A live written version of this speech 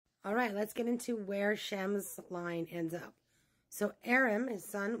All right, let's get into where Shem's line ends up. So Aram, his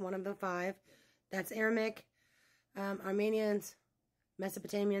son, one of the five, that's Aramic, Armenians,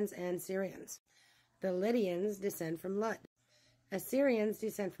 Mesopotamians, and Syrians. The Lydians descend from Lud. Assyrians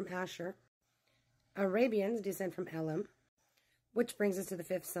descend from Asher. Arabians descend from Elam, which brings us to the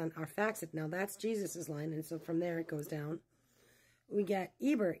fifth son, Arphaxad. Now that's Jesus' line, and so from there it goes down. We get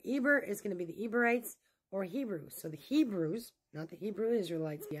Eber. Eber is going to be the Eberites or Hebrews. So the Hebrews, not the Hebrew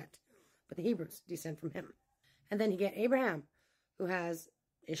Israelites yet, but the Hebrews descend from him. And then you get Abraham, who has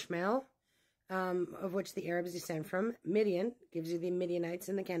Ishmael, of which the Arabs descend from. Midian gives you the Midianites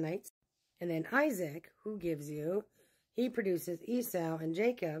and the Kenites. And then Isaac, who gives you, he produces Esau and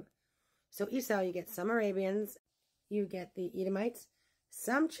Jacob. So Esau, you get some Arabians, you get the Edomites,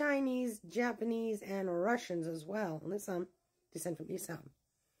 some Chinese, Japanese, and Russians as well. And some descend from Esau.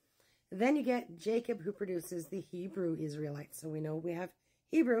 Then you get Jacob, who produces the Hebrew Israelites. So we know we have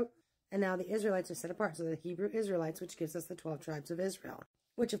Hebrew, and now the Israelites are set apart. So the Hebrew Israelites, which gives us the 12 tribes of Israel.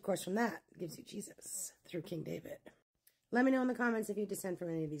 Which, of course, from that gives you Jesus through King David. Let me know in the comments if you descend from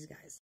any of these guys.